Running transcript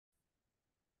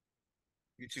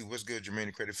YouTube, what's good, Jermaine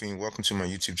the Creditfien? Welcome to my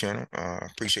YouTube channel.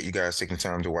 Appreciate you guys taking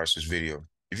time to watch this video.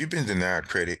 If you've been denied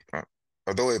credit,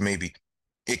 although it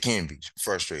can be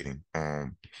frustrating,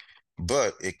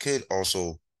 but it could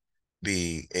also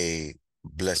be a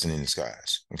blessing in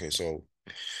disguise. Okay, so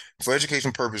for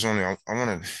education purpose only, I'm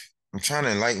trying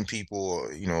to enlighten people,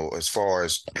 as far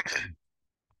as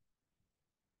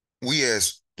we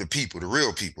as the people, the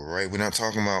real people, right? We're not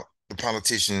talking about the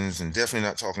politicians and definitely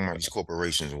not talking about these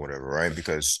corporations or whatever, right?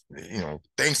 Because,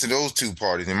 thanks to those two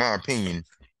parties, in my opinion,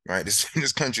 right, this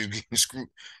this country is getting screwed.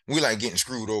 We like getting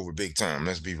screwed over big time.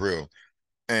 Let's be real.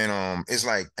 And it's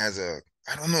like I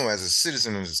don't know, as a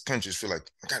citizen of this country, I feel like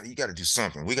you got to do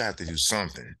something. We got to do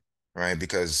something, right?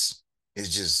 Because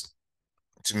it's just,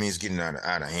 to me, it's getting out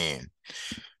of hand.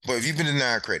 But if you've been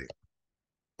denied credit,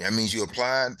 that means you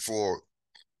applied for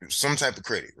some type of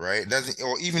credit, right? It doesn't,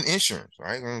 or even insurance,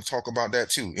 right? We're going to talk about that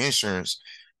too, insurance,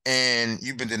 and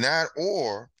you've been denied,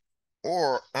 or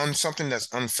on something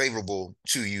that's unfavorable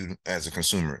to you as a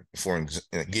consumer.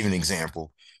 Give an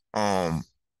example,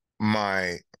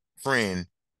 my friend,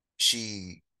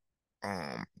 she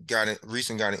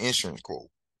recently got an insurance quote,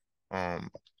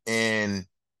 um, and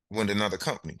went to another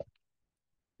company,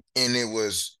 and it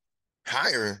was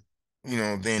higher,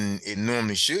 than it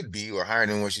normally should be, or higher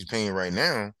than what she's paying right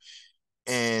now.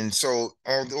 And so,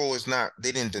 although it's not,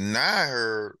 they didn't deny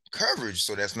her coverage,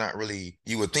 so that's not really,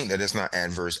 you would think that it's not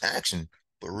adverse action,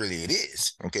 but really it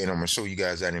is. Okay, and I'm gonna show you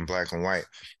guys that in black and white.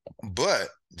 But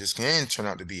this can turn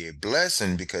out to be a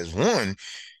blessing because one,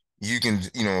 you can,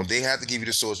 they have to give you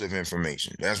the source of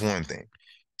information. That's one thing.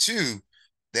 Two,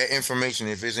 that information,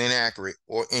 if it's inaccurate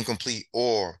or incomplete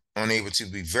or unable to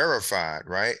be verified,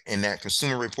 right? And that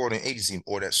consumer reporting agency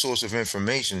or that source of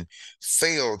information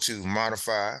failed to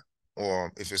modify,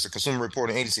 or if it's a consumer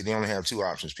reporting agency, they only have two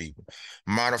options, people: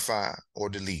 modify or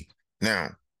delete.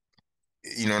 Now,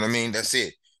 you know what I mean? That's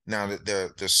it. Now,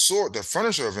 the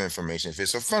furnisher of information, if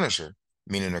it's a furnisher,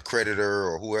 meaning a creditor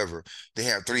or whoever, they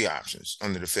have three options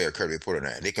under the Fair Credit Reporting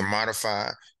Act. They can modify,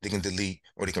 they can delete,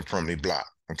 or they can permanently block.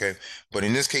 Okay, but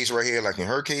in this case right here, like in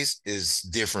her case, is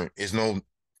different. It's no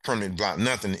permanent block,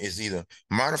 nothing. It's either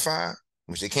modify,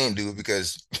 which they can't do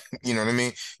because you know what I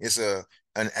mean. It's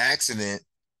an accident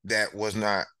that was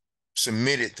not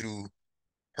submitted through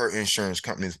her insurance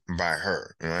company by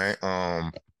her, right?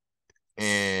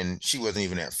 And she wasn't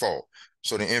even at fault.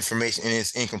 So the information, and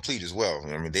it's incomplete as well.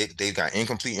 I mean, they got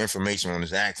incomplete information on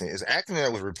this accident. It's an accident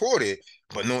that was reported,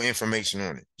 but no information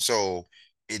on it. So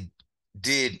it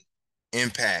did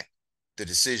impact the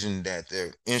decision that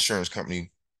the insurance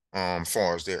company,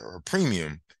 far as their her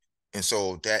premium, and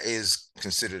so that is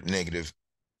considered negative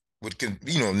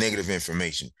negative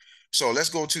information. So let's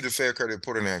go to the Fair Credit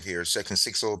Reporting Act here, Section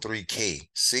 603K,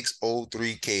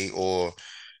 603K, or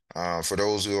for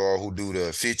those who do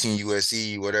the 15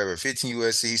 USC, whatever, 15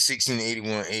 USC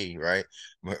 1681A, right?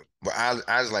 But I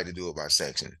just like to do it by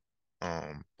section.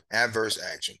 Um, Adverse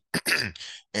action.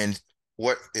 And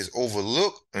what is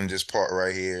overlooked in this part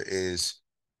right here is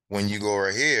when you go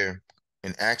right here,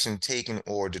 an action taken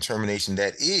or determination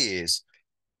that is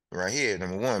right here,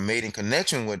 number one, made in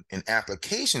connection with an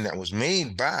application that was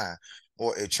made by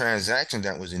or a transaction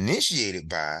that was initiated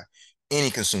by any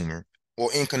consumer,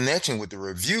 or in connection with the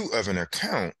review of an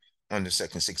account under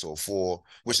Section 604,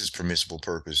 which is permissible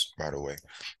purpose, by the way.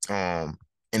 And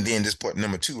then this part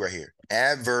number two right here,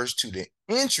 adverse to the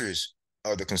interest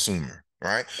of the consumer,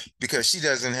 right? Because she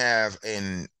doesn't have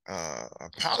a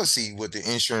policy with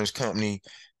the insurance company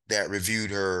that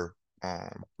reviewed her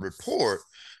report,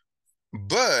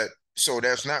 but so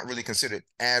that's not really considered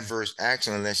adverse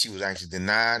action unless she was actually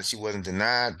denied. She wasn't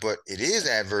denied, but it is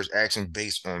adverse action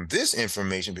based on this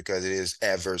information because it is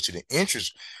adverse to the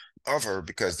interest of her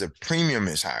because the premium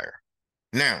is higher.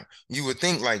 Now, you would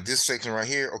think like this section right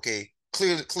here, okay,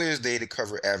 clear as day to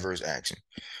cover adverse action,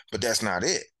 but that's not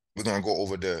it. We're gonna go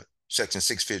over the section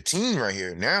 615 right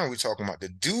here. Now we're talking about the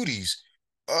duties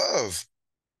of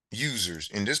users.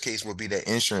 In this case, would be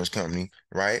that insurance company,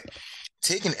 right?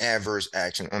 Taking adverse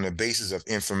action on the basis of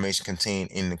information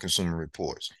contained in the consumer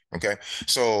reports. Okay.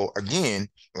 So again,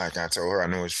 like I told her, I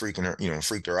know it's freaking her,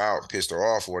 freaked her out, pissed her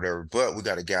off or whatever, but we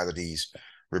got to gather these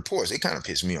reports. They kind of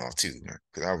pissed me off too,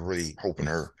 because I was really hoping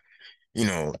her,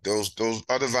 those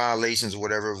other violations or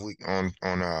whatever we on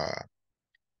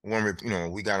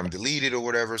one, we got them deleted or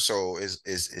whatever. So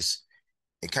it's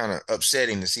it kind of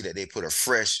upsetting to see that they put a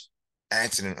fresh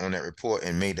accident on that report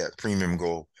and made that premium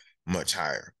go much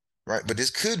higher, right? But this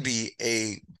could be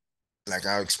like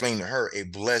I'll explain to her, a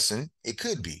blessing. It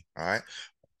could be, all right.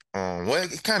 Well,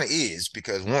 it kind of is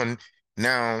because one,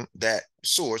 Now that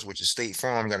source, which is State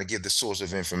Farm, got to give the source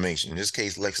of information. In this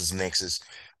case, LexisNexis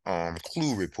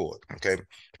clue report. Okay.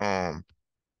 And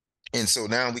so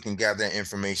now we can gather that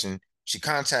information. She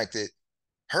contacted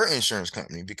her insurance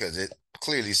company because it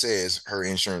clearly says her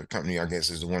insurance company, I guess,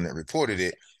 is the one that reported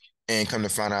it. And come to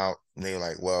find out, they're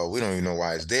like, well, we don't even know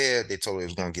why it's there. They told her it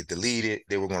was going to get deleted.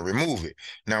 They were going to remove it.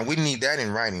 Now, we need that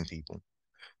in writing, people.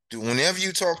 Whenever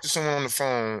you talk to someone on the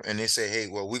phone and they say, hey,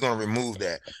 well, we're going to remove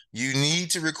that, you need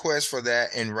to request for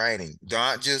that in writing.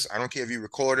 Don't just, I don't care if you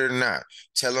record it or not.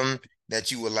 Tell them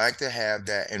that you would like to have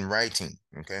that in writing,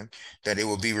 okay? That it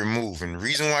will be removed. And the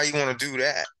reason why you want to do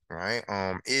that,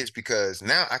 right, is because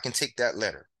now I can take that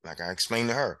letter, like I explained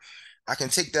to her. I can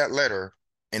take that letter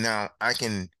and now I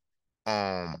can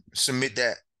submit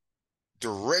that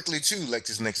directly to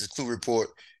LexisNexis Clue Report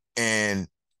and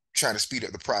try to speed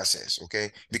up the process, okay?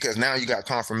 Because now you got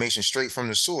confirmation straight from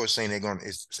the source saying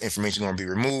it's information going to be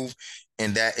removed,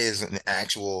 and that is an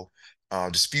actual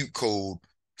dispute code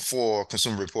for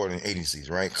consumer reporting agencies,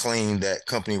 right? Claim that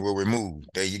company will remove.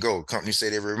 There you go. Company say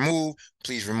they remove,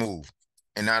 please remove.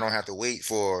 And now I don't have to wait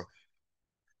for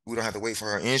we don't have to wait for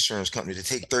her insurance company to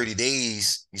take 30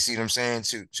 days, you see what I'm saying,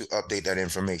 to update that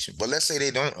information. But let's say they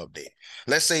don't update.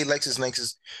 Let's say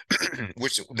LexisNexis,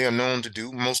 which they're known to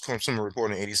do, most consumer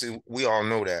reporting agencies, we all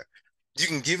know that. You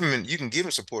can give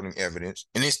them supporting evidence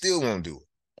and they still won't do it.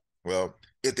 Well,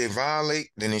 if they violate,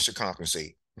 then they should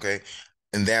compensate. Okay.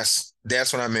 And that's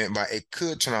what I meant by it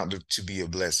could turn out to be a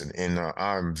blessing. And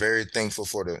I'm very thankful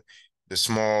for the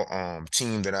small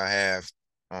team that I have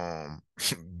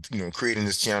creating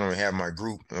this channel and have my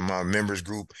group and my members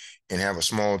group and have a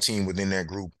small team within that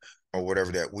group or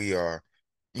whatever that we are,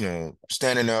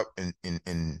 standing up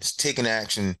and taking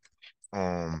action.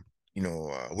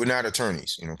 We're not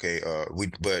attorneys, okay.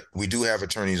 But we do have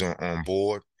attorneys on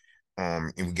board.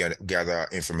 And we got to gather our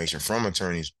information from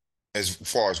attorneys as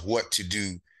far as what to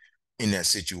do in that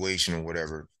situation or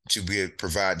whatever to be able to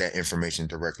provide that information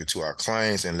directly to our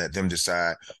clients and let them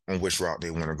decide on which route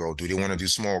they want to go. Do they want to do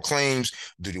small claims?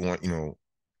 Do they want,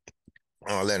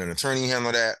 let an attorney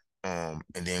handle that?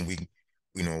 And then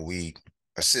we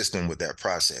assist them with that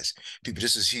process. People,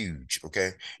 this is huge,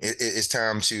 okay? It's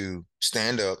time to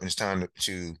stand up and it's time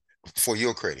to for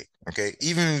your credit, okay?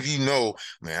 Even if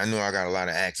man, I know I got a lot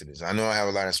of accidents. I know I have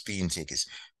a lot of speeding tickets.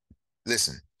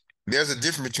 Listen, there's a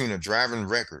difference between a driving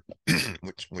record,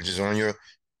 which is on your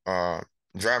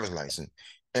driver's license,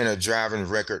 and a driving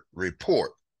record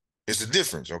report. It's a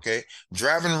difference, okay?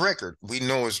 Driving record, we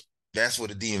know that's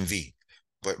what a DMV.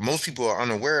 But most people are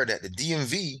unaware that the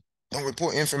DMV don't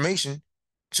report information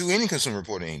to any consumer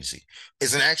reporting agency.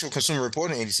 It's an actual consumer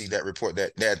reporting agency that report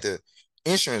that the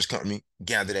insurance company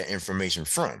gather that information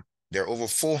from. There are over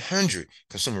 400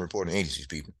 consumer reporting agencies,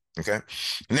 people. Okay.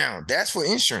 Now that's for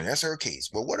insurance. That's her case.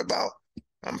 But what about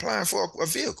I'm applying for a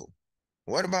vehicle?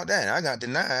 What about that? I got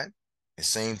denied. The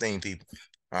same thing, people.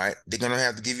 All right. They're going to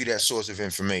have to give you that source of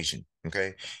information.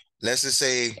 Okay. Let's just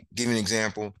say, give you an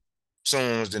example.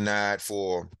 Someone was denied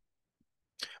for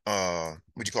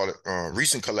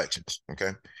recent collections.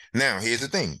 Okay. Now here's the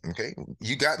thing. Okay.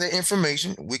 You got that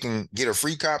information. We can get a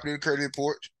free copy of the credit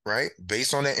report, right?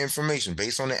 Based on that information,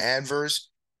 based on this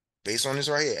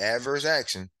right here, adverse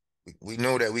action. We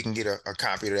know that we can get a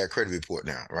copy of that credit report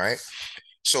now, right?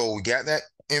 So we got that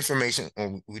information,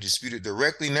 or we dispute it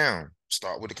directly now.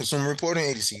 Start with the consumer reporting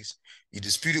agencies. You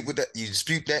dispute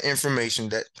that information,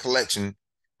 that collection,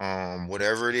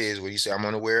 whatever it is, where you say I'm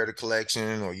unaware of the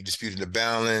collection, or you disputed the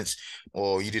balance,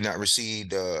 or you did not receive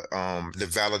the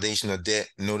validation of debt,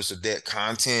 notice of debt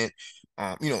content,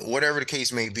 whatever the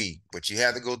case may be. But you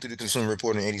have to go through the consumer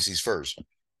reporting agencies first.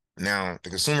 Now,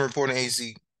 the consumer reporting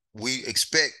agency, we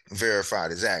expect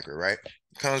verified is accurate, right?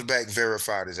 It comes back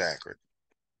verified is accurate.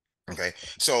 Okay.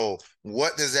 So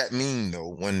what does that mean though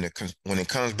when it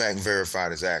comes back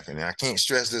verified is accurate? And I can't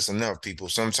stress this enough, people.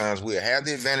 Sometimes we have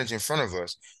the advantage in front of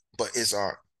us, but it's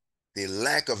the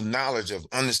lack of knowledge of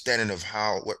understanding of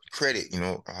what credit,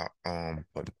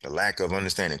 the lack of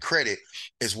understanding credit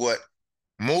is what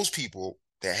most people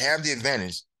that have the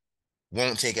advantage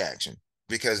won't take action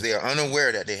because they are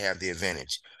unaware that they have the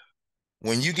advantage.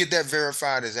 When you get that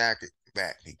verified as accurate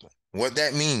back, people, what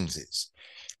that means is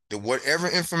that whatever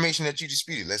information that you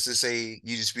disputed, let's just say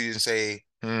you disputed and say,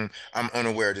 I'm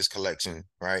unaware of this collection,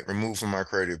 right? Removed from my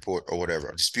credit report or whatever.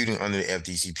 I'm disputing under the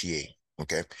FDCPA,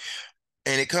 okay?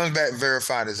 And it comes back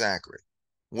verified as accurate.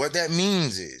 What that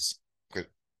means is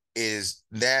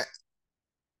that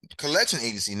collection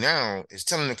agency now is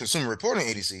telling the consumer reporting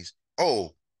agencies,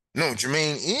 oh, no,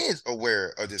 Jermaine is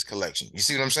aware of this collection. You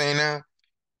see what I'm saying now?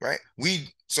 Right?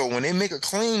 So when they make a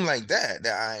claim like that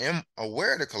I am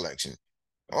aware of the collection,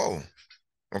 Oh,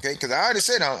 okay. Because I already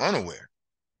said I'm unaware.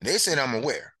 They said I'm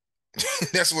aware.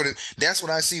 That's what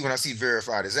I see when I see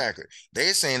verified as accurate.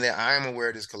 They're saying that I am aware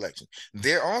of this collection.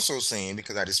 They're also saying,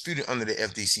 because I disputed under the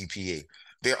FDCPA,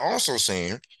 they're also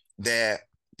saying that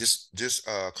this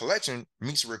collection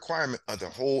meets the requirement of the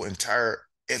whole entire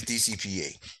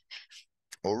FDCPA.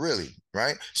 Oh, really?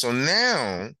 Right? So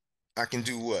now I can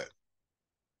do what?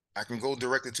 I can go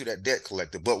directly to that debt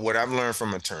collector. But what I've learned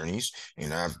from attorneys,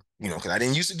 and because I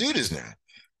didn't used to do this now.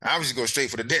 I was just go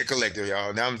straight for the debt collector,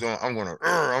 y'all. Now I'm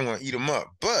gonna eat them up.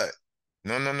 But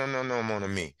no, more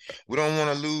than me. We don't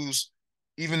want to lose,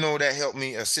 even though that helped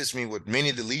me assist me with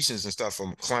many deletions and stuff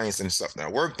from clients and stuff that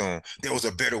I worked on. There was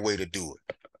a better way to do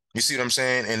it. You see what I'm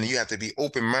saying? And you have to be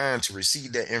open minded to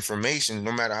receive that information,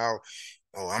 no matter how,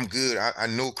 oh, I'm good. I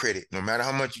know credit. No matter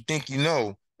how much you think you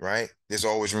know, right? There's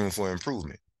always room for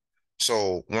improvement.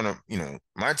 So one of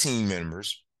my team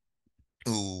members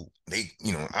who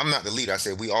I'm not the leader. I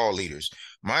said we all leaders.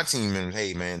 My team members,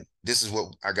 hey man, this is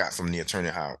what I got from the attorney,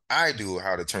 how I do it,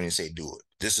 how the attorney say do it.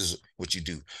 This is what you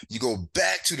do. You go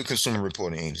back to the consumer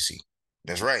reporting agency.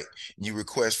 That's right. You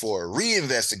request for a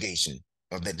reinvestigation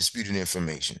of that disputed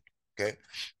information. Okay.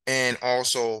 And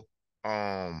also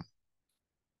um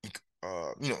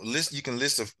list, you can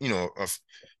list of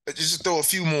just throw a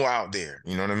few more out there,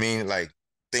 you know what I mean? Like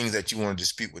things that you want to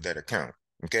dispute with that account.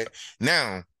 Okay.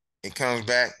 Now it comes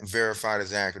back verified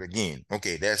as accurate again.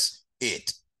 Okay, that's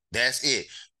it. That's it.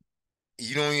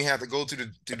 You don't even have to go to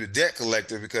the debt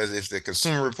collector, because if the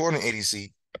consumer reporting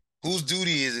agency, whose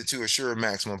duty is it to assure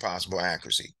maximum possible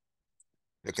accuracy?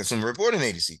 The consumer reporting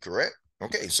agency, correct?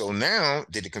 Okay, so now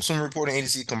did the consumer reporting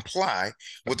agency comply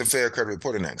with the Fair Credit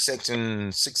Reporting Act,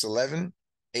 section 611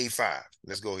 A5?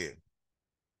 Let's go here.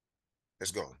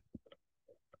 Let's go. All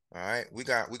right, we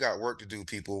got work to do,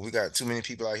 people. We got too many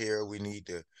people out here.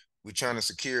 We're trying to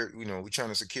secure, we're trying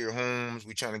to secure homes,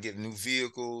 we're trying to get new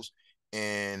vehicles,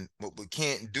 but we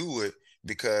can't do it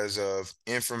because of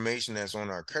information that's on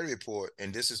our credit report.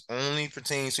 And this is only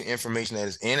pertains to information that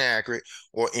is inaccurate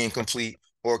or incomplete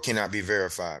or cannot be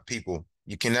verified. People,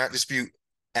 you cannot dispute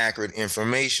accurate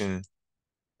information,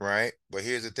 right? But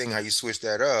here's the thing, how you switch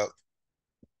that up.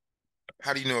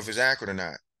 How do you know if it's accurate or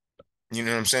not? You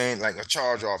know what I'm saying? Like a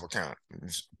charge off account.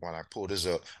 While I pull this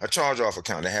up, a charge off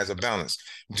account that has a balance.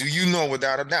 Do you know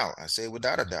without a doubt? I say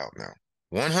without a doubt now.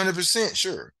 100%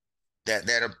 sure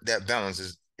that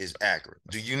balance is accurate.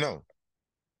 Do you know?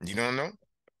 You don't know?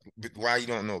 Why you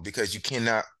don't know? Because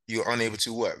you're unable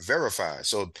to what? Verify.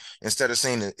 So instead of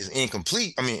saying it's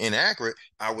incomplete, I mean inaccurate,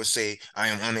 I would say I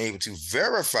am unable to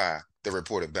verify the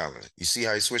reported balance. You see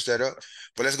how you switch that up?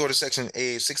 But let's go to section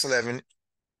A 611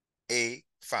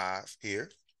 A5 here.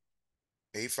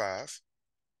 A5.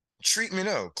 Treatment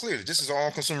of, clearly, this is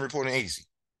all consumer reporting agency.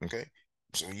 Okay.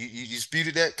 So you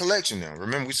disputed that collection now.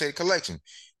 Remember, we say collection.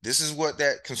 This is what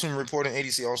that consumer reporting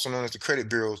agency, also known as the credit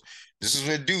bureaus, this is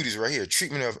their duties right here.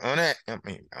 Treatment of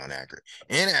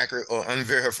inaccurate or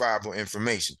unverifiable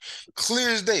information. Clear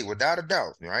as day, without a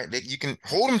doubt, right? That you can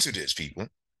hold them to this, people.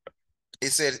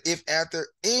 It says if after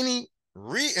any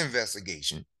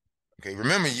reinvestigation, okay,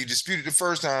 remember you disputed the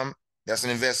first time, that's an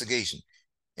investigation.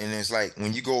 And it's like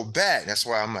when you go back, that's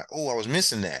why I'm like, oh, I was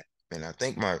missing that. And I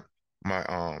think my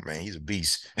man, he's a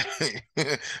beast.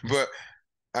 But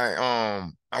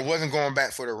I wasn't going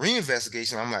back for the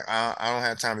reinvestigation. I'm like, I don't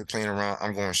have time to be playing around.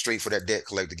 I'm going straight for that debt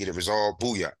collector to get it resolved.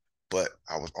 Booyah. But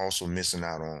I was also missing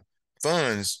out on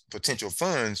potential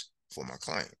funds for my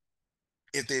client.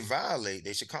 If they violate,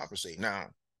 they should compensate. Now,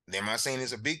 am I saying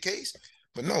it's a big case?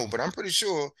 But no, but I'm pretty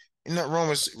sure you're not wrong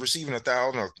with receiving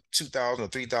 $1,000 or $2,000 or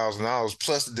 $3,000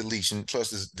 plus the deletion,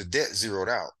 plus the debt zeroed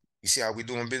out. You see how we're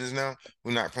doing business now?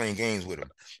 We're not playing games with them.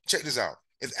 Check this out.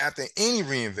 If after any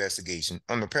reinvestigation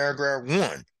under paragraph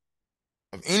 1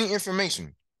 of any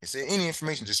information, it said any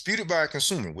information disputed by a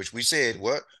consumer, which we said,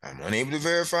 what? I'm unable to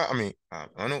verify. I mean,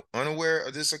 I'm unaware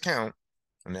of this account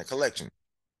on that collection.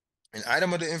 An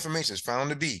item of the information is found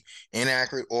to be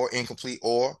inaccurate or incomplete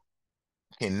or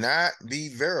cannot be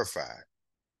verified,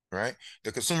 right?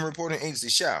 The consumer reporting agency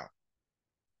shall,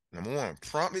 number 1,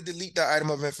 promptly delete the item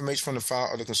of information from the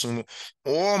file of the consumer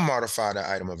or modify the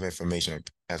item of information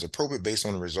as appropriate based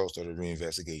on the results of the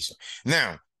reinvestigation.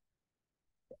 Now,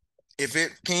 if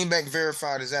it came back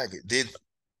verified as accurate,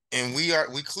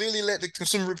 we clearly let the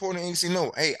consumer reporting agency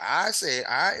know, hey, I said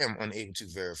I am unable to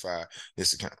verify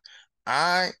this account.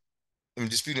 I am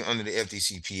disputing under the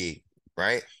FDCPA,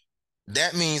 right?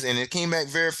 That means, and it came back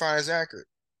verified as accurate.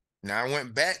 Now I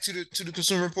went back to the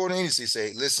consumer reporting agency,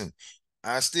 say, listen,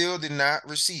 I still did not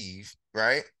receive,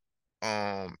 right?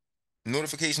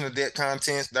 notification of debt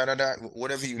contents,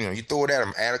 whatever you throw it at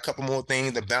them, add a couple more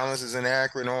things, the balance is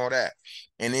inaccurate and all that.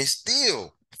 And they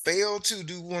still fail to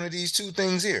do one of these two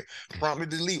things here: promptly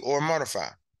delete or modify.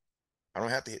 I don't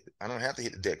have to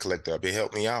hit the debt collector up. They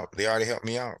helped me out. They already helped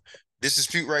me out. This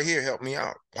dispute right here helped me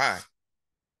out. Why?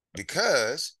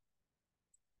 Because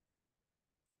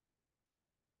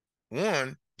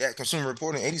one, that consumer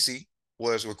reporting agency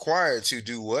was required to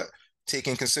do what? Take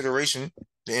in consideration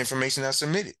the information I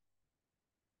submitted.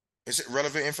 It's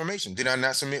relevant information. Did I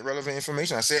not submit relevant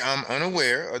information? I said I'm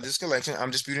unaware of this collection.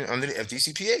 I'm disputing under the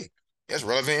FDCPA. That's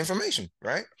relevant information,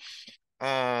 right?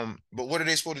 But what are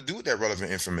they supposed to do with that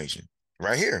relevant information?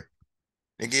 Right here.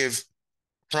 They give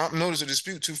prompt notice of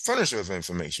dispute to furnisher of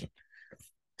information.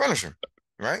 Furnisher,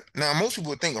 right? Now, most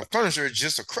people would think a furnisher is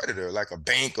just a creditor, like a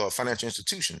bank or a financial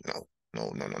institution. No,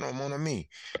 mon ami.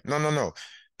 No.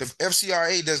 The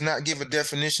FCRA does not give a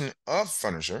definition of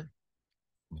furnisher,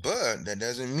 but that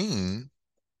doesn't mean,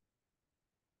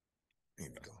 here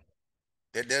we go.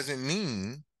 That doesn't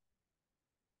mean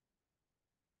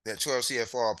that 12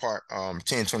 CFR part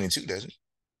 1022 doesn't.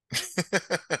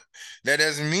 That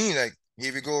doesn't mean, like,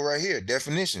 here we go right here,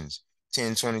 definitions.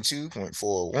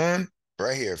 1022.41,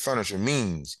 right here, furnisher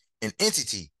means an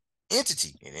entity. It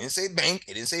didn't say bank,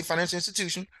 it didn't say financial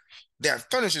institution, that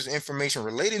furnishes information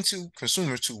relating to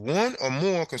consumers to one or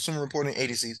more consumer reporting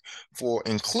agencies for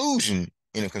inclusion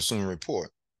in a consumer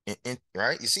report.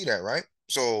 Right? You see that, right?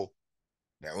 So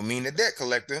that would mean the debt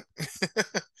collector.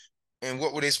 And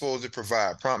what were they supposed to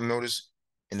provide? Prompt notice,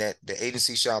 and that the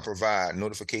agency shall provide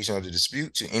notification of the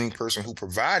dispute to any person who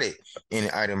provided any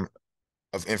item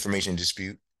of information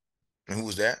dispute. And who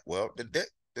was that? Well, the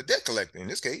debt collector in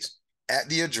this case, at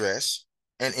the address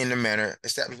and in the manner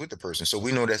established with the person. So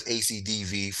we know that's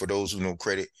ACDV for those who know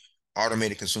credit,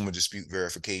 automated consumer dispute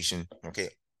verification. Okay,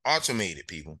 automated,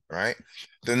 people, right?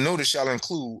 The notice shall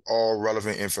include all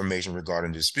relevant information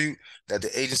regarding dispute that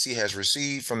the agency has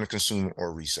received from the consumer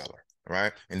or reseller,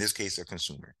 right? In this case, a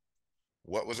consumer.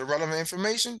 What was the relevant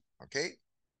information? Okay,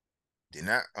 did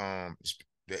not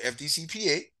the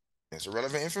FDCPA. That's the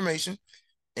relevant information.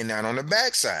 And now on the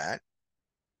backside,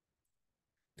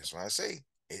 that's why I say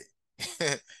it.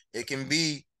 It can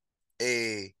be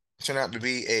turn out to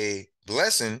be a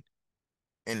blessing.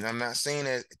 And I'm not saying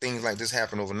that things like this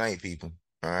happen overnight, people.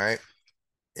 All right,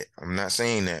 I'm not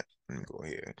saying that. Let me go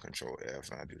here, Control F,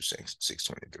 and I do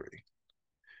 623.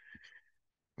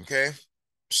 Okay,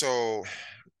 so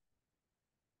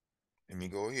let me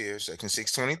go here, section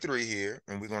 623 here,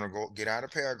 and we're gonna go get out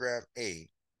of paragraph A.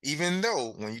 Even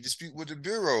though when you dispute with the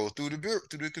bureau through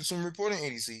the Consumer Reporting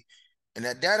Agency, and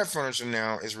that data furnisher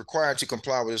now is required to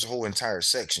comply with this whole entire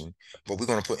section, but we're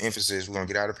gonna put emphasis. We're gonna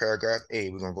get out of paragraph A.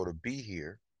 We're gonna go to B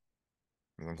here.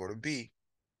 We're gonna go to B.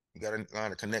 You gotta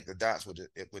learn to connect the dots with the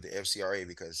FCRA,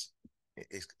 because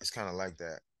it's kind of like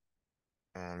that.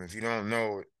 If you don't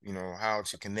know, how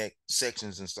to connect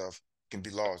sections and stuff, it can be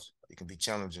lost. It can be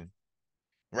challenging.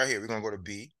 Right here, we're gonna go to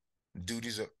B.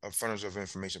 Duties of furnisher of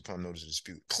information upon notice of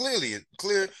dispute. Clear,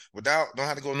 don't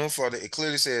have to go no further. It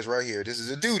clearly says right here, this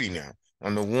is a duty now.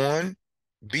 On the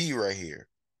 1B right here,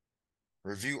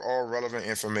 review all relevant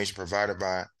information provided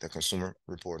by the Consumer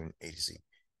Reporting Agency,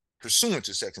 pursuant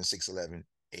to section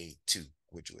 611A2,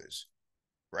 which was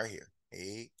right here,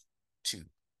 A2,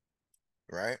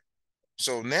 right?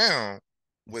 So now,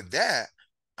 with that,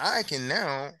 I can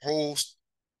now hold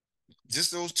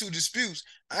just those two disputes.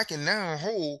 I can now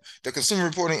hold the Consumer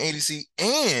Reporting Agency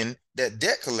and that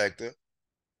debt collector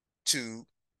to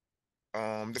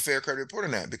the Fair Credit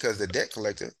Reporting Act, because the debt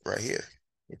collector right here,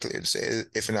 it clearly says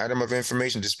if an item of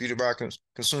information disputed by a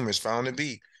consumer is found to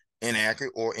be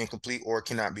inaccurate or incomplete or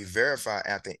cannot be verified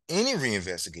after any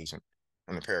reinvestigation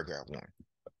under paragraph 1.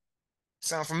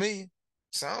 Sound familiar?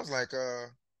 Sounds like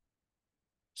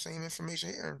same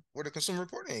information here with the Consumer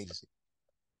Reporting Agency.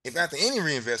 If after any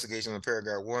reinvestigation in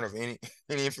paragraph 1 of any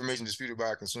information disputed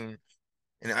by a consumer,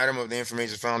 an item of the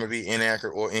information found to be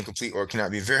inaccurate or incomplete or cannot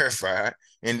be verified,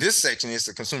 in this section is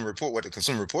the consumer report, what the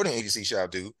Consumer Reporting Agency shall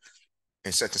do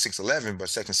in section 611, but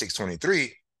section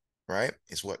 623, right,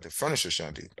 is what the furnisher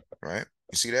shall do, right?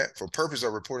 You see that? For purpose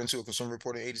of reporting to a Consumer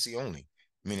Reporting Agency only,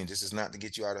 meaning this is not to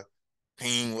get you out of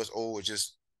paying what's owed, it's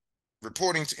just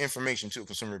reporting to information to a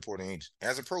Consumer Reporting Agency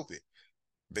as appropriate,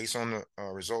 based on the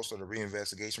results of the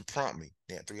reinvestigation promptly.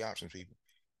 They had 3 options, people.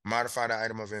 Modify the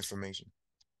item of information,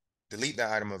 delete the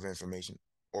item of information,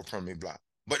 or permanently block.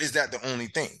 But is that the only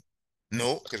thing?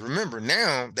 No, because remember,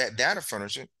 now that data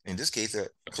furnisher, in this case, a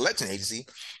collection agency,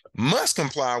 must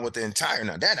comply with the entire,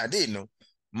 now that I did know,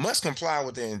 must comply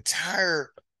with the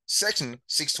entire section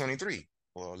 623.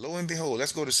 Well, lo and behold,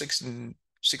 let's go to section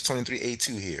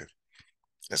 623A2 here.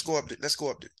 Let's go up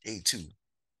to A2.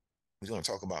 We're gonna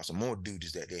talk about some more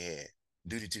duties that they had.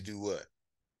 Duty to do what?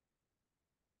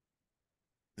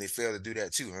 They failed to do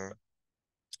that too, huh?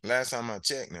 Last time I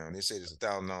checked, now they said it's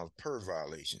 $1,000 per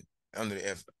violation under the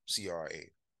FCRA,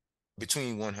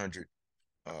 between 100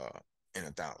 and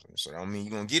 1,000. So I don't mean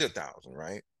you're gonna get 1,000,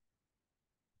 right?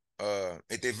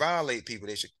 If they violate people,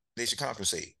 they should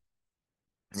compensate,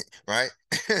 right?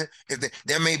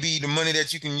 That may be the money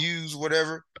that you can use,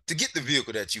 whatever, to get the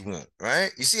vehicle that you want,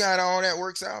 right? You see how all that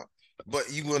works out?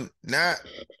 But you will not.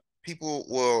 People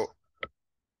will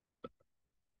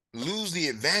lose the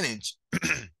advantage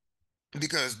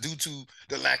because due to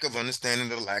the lack of understanding,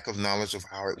 the lack of knowledge of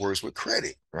how it works with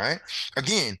credit, right?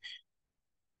 Again,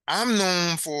 I'm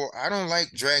known for, I don't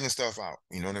like dragging stuff out.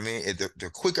 You know what I mean? The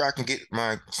quicker I can get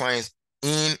my clients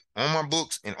in on my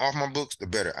books and off my books, the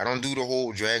better. I don't do the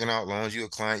whole dragging out. As long as you're a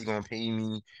client, you're gonna pay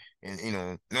me.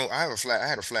 And no, I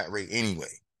had a flat rate anyway.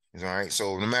 All right.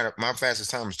 So no matter, my fastest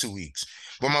time is 2 weeks,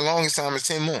 but my longest time is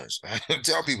 10 months. I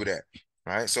tell people that.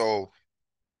 Right. So,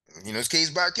 it's case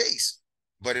by case.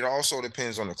 But it also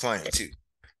depends on the client too.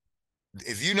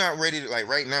 If you're not ready to, like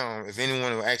right now, if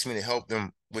anyone will ask me to help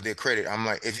them with their credit, I'm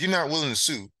like, if you're not willing to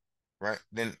sue, right,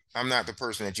 then I'm not the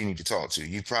person that you need to talk to.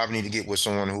 You probably need to get with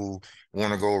someone who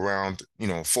want to go around,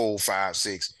 4, 5,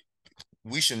 6.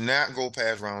 We should not go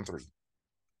past round 3.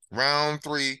 Round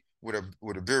 3 with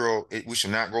a bureau, we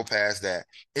should not go past that.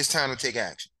 It's time to take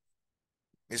action.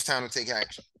 It's time to take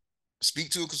action. Speak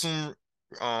to a consumer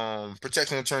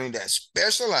protection attorney that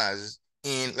specializes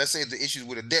in, let's say, the issues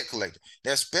with a debt collector,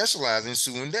 that specializes in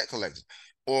suing debt collectors,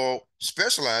 or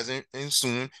specializing in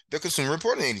suing the consumer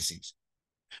reporting agencies,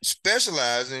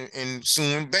 specializing in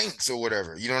suing banks or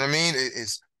whatever. You know what I mean?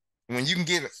 It's when you can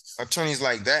get attorneys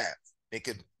like that, it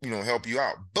could, help you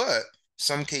out. But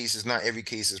some cases, not every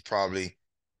case is probably,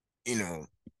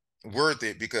 worth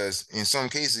it, because in some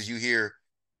cases you hear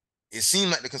it seemed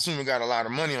like the consumer got a lot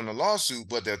of money on the lawsuit,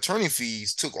 but the attorney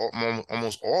fees took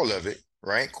almost all of it,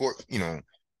 right? Court,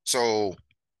 so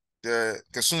the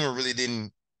consumer really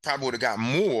didn't, probably would have got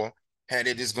more had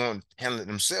they just gone handle it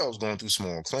themselves, going through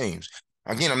small claims.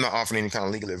 Again, I'm not offering any kind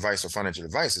of legal advice or financial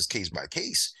advice. It's case by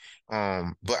case.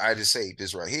 But I just say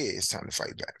this right here: it's time to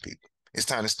fight back, people. It's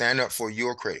time to stand up for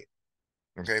your credit.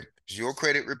 Okay, it's your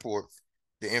credit report.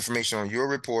 The information on your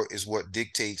report is what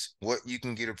dictates what you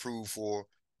can get approved for,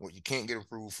 what you can't get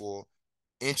approved for,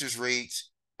 interest rates,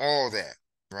 all that,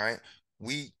 right?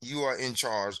 You are in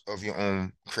charge of your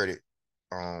own credit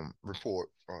report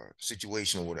or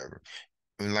situation or whatever.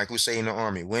 And like we say in the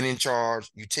Army, when in charge,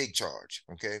 you take charge.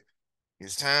 Okay.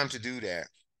 It's time to do that.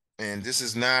 And this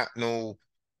is not no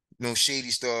shady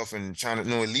stuff and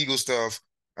no illegal stuff.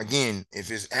 Again,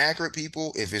 if it's accurate,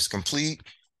 people, if it's complete,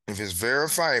 if it's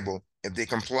verifiable, if they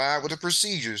comply with the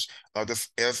procedures of the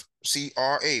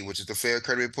FCRA, which is the Fair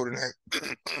Credit Reporting Act,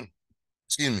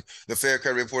 excuse me, the Fair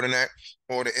Credit Reporting Act,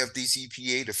 or the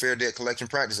FDCPA, the Fair Debt Collection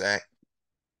Practice Act.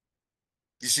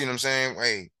 You see what I'm saying?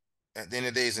 Hey, at the end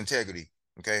of the day, it's integrity.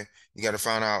 Okay, you got to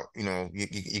find out.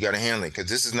 You got to handle it, because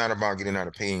this is not about getting out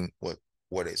of paying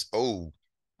what is owed,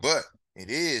 but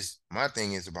it is. My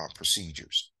thing is about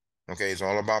procedures. Okay, it's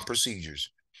all about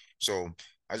procedures. So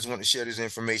I just want to share this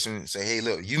information and say, hey,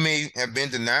 look, you may have been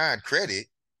denied credit,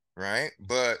 right?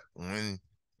 But when,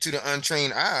 to the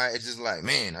untrained eye, it's just like,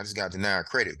 man, I just got denied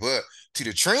credit. But to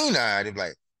the trained eye, they're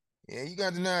like, yeah, you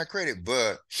got denied credit,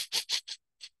 but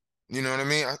you know what I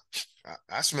mean?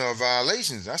 I smell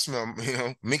violations. I smell,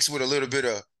 mixed with a little bit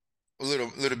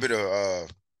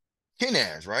of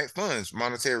PINAS, right? Funds,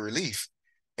 monetary relief.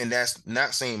 And that's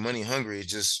not saying money hungry.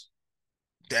 It's just,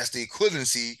 that's the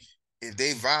equivalency. If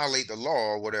they violate the law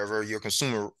or whatever, your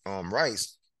consumer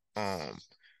rights,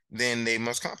 then they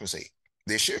must compensate.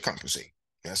 They should compensate.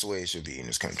 That's the way it should be in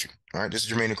this country. All right. This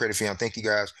is Jermaine the Creditfien. Thank you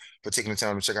guys for taking the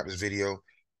time to check out this video.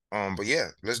 But yeah,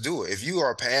 let's do it. If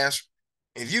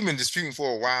you've been disputing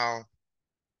for a while,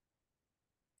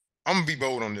 I'm gonna be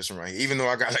bold on this one right here. Even though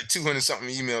I got like 200 something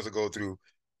emails to go through,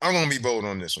 I'm gonna be bold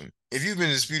on this one. If you've been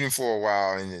disputing for a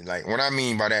while, and like what I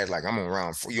mean by that, like you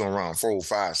on round 4,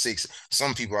 5, 6.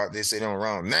 Some people out there say they're on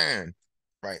round 9,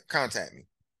 right? Contact me.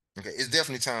 Okay, it's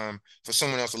definitely time for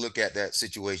someone else to look at that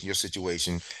situation, your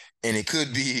situation, and it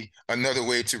could be another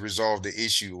way to resolve the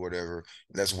issue or whatever.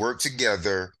 Let's work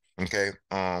together. Okay,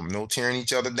 no tearing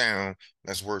each other down.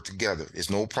 Let's work together.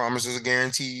 It's no promises or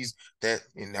guarantees that,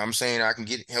 I'm saying I can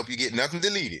help you get nothing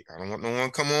deleted. I don't want no one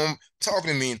come on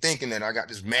talking to me and thinking that I got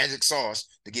this magic sauce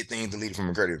to get things deleted from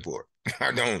a credit report.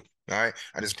 I don't. All right,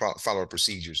 I just follow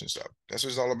procedures and stuff. That's what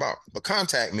it's all about. But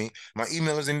contact me. My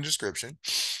email is in the description.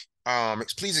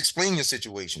 Please explain your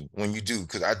situation when you do,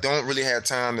 because I don't really have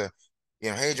time to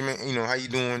Hey, Jermaine, how you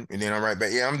doing? And then I write back,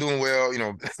 yeah, I'm doing well,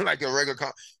 like a regular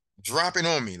drop it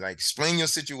on me, like explain your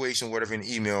situation, whatever, in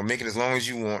email, make it as long as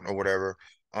you want or whatever.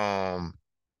 Um,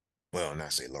 well,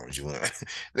 not say as long as you want.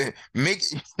 Make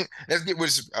let's get with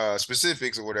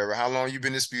specifics or whatever. How long you've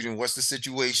been disputing? What's the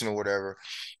situation or whatever?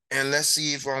 And let's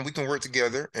see if we can work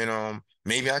together. And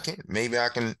maybe I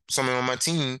can. Someone on my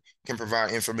team can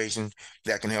provide information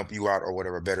that can help you out or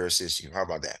whatever, better assist you. How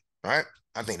about that? All right,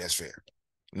 I think that's fair.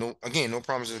 No, again, no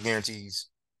promises or guarantees,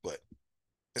 but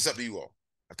it's up to you all.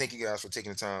 I thank you guys for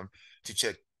taking the time to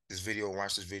check this video,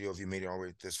 watch this video if you made it all the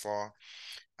way this far.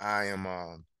 I am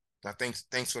I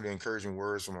thanks for the encouraging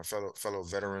words from my fellow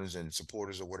veterans and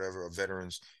supporters or whatever of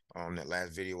veterans. That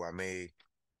last video I made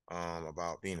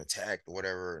about being attacked or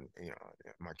whatever,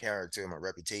 my character, my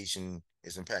reputation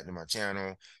is impacting my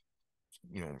channel.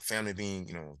 Family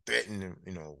being threatened.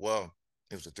 Well,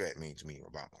 it was a threat mean to me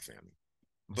about my family,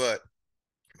 but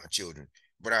my children.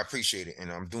 But I appreciate it,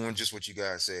 and I'm doing just what you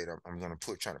guys said. I'm gonna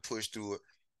trying to push through it.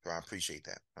 So I appreciate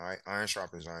that. All right, iron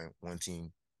sharpens iron. One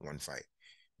team, one fight.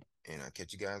 And I'll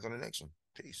catch you guys on the next one.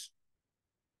 Peace.